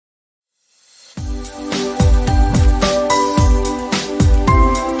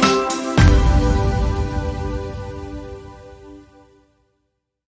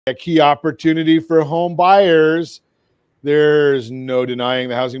a key opportunity for home buyers. There's no denying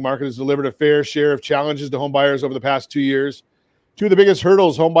the housing market has delivered a fair share of challenges to home buyers over the past 2 years. Two of the biggest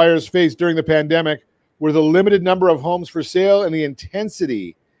hurdles home buyers faced during the pandemic were the limited number of homes for sale and the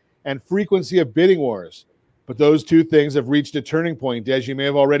intensity and frequency of bidding wars. But those two things have reached a turning point. As you may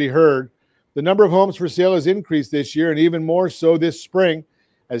have already heard, the number of homes for sale has increased this year and even more so this spring,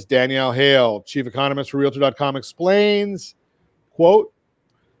 as Danielle Hale, chief economist for Realtor.com, explains, quote,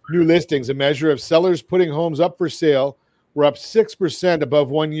 new listings, a measure of sellers putting homes up for sale, were up 6% above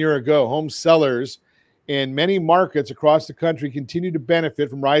 1 year ago. Home sellers in many markets across the country continue to benefit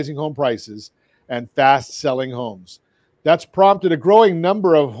from rising home prices and fast-selling homes. That's prompted a growing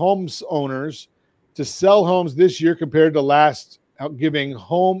number of homes owners to sell homes this year compared to last, giving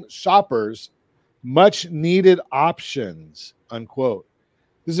home shoppers much-needed options, unquote.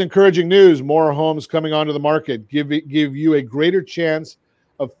 This is encouraging news. More homes coming onto the market give you a greater chance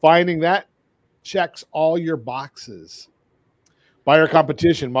of finding that checks all your boxes. Buyer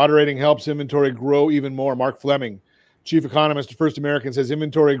competition. Moderating helps inventory grow even more. Mark Fleming, chief economist at First American, says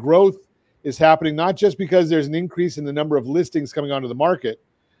inventory growth is happening not just because there's an increase in the number of listings coming onto the market,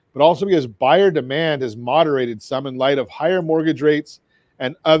 but also because buyer demand has moderated some in light of higher mortgage rates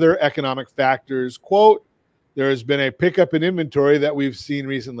and other economic factors. Quote, there has been a pickup in inventory that we've seen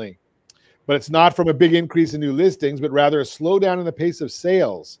recently, but it's not from a big increase in new listings, but rather a slowdown in the pace of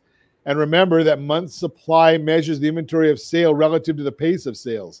sales. And remember that month supply measures the inventory of sale relative to the pace of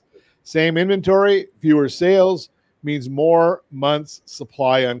sales. Same inventory, fewer sales means more months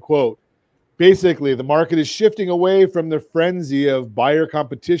supply, unquote. Basically, the market is shifting away from the frenzy of buyer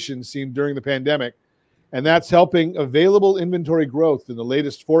competition seen during the pandemic, and that's helping available inventory growth. In the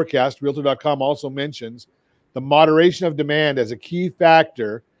latest forecast, Realtor.com also mentions the moderation of demand as a key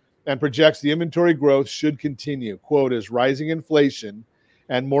factor and projects the inventory growth should continue. Quote, as rising inflation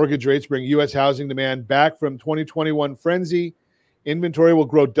and mortgage rates bring U.S. housing demand back from 2021 frenzy, inventory will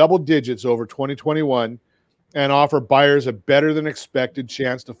grow double digits over 2021 and offer buyers a better than expected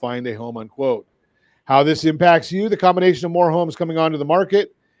chance to find a home, unquote. How this impacts you, the combination of more homes coming onto the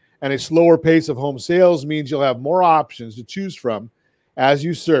market and a slower pace of home sales means you'll have more options to choose from as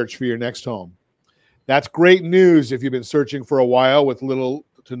you search for your next home. That's great news if you've been searching for a while with little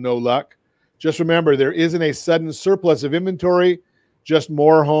to no luck. Just remember, there isn't a sudden surplus of inventory, just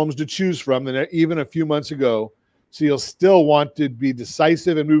more homes to choose from than even a few months ago. So you'll still want to be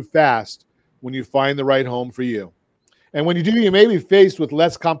decisive and move fast when you find the right home for you. And when you do, you may be faced with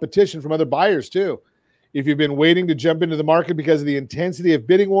less competition from other buyers too. If you've been waiting to jump into the market because of the intensity of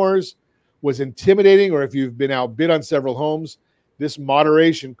bidding wars was intimidating, or if you've been outbid on several homes, this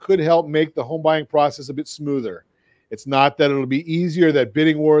moderation could help make the home buying process a bit smoother. It's not that it'll be easier, that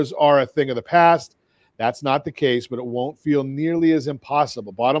bidding wars are a thing of the past. That's not the case, but it won't feel nearly as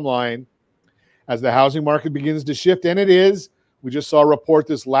impossible. Bottom line, as the housing market begins to shift, and it is, we just saw a report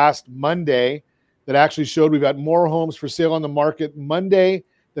this last Monday that actually showed we've got more homes for sale on the market Monday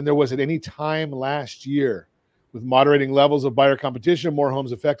than there was at any time last year. With moderating levels of buyer competition, more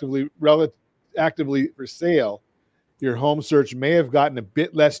homes actively for sale, your home search may have gotten a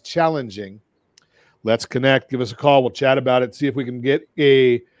bit less challenging. Let's connect. Give us a call. We'll chat about it, see if we can get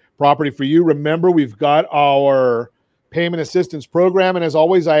a property for you. Remember, we've got our payment assistance program. And as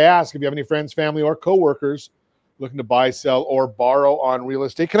always, I ask if you have any friends, family, or coworkers looking to buy, sell, or borrow on real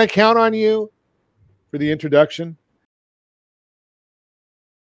estate. Can I count on you for the introduction?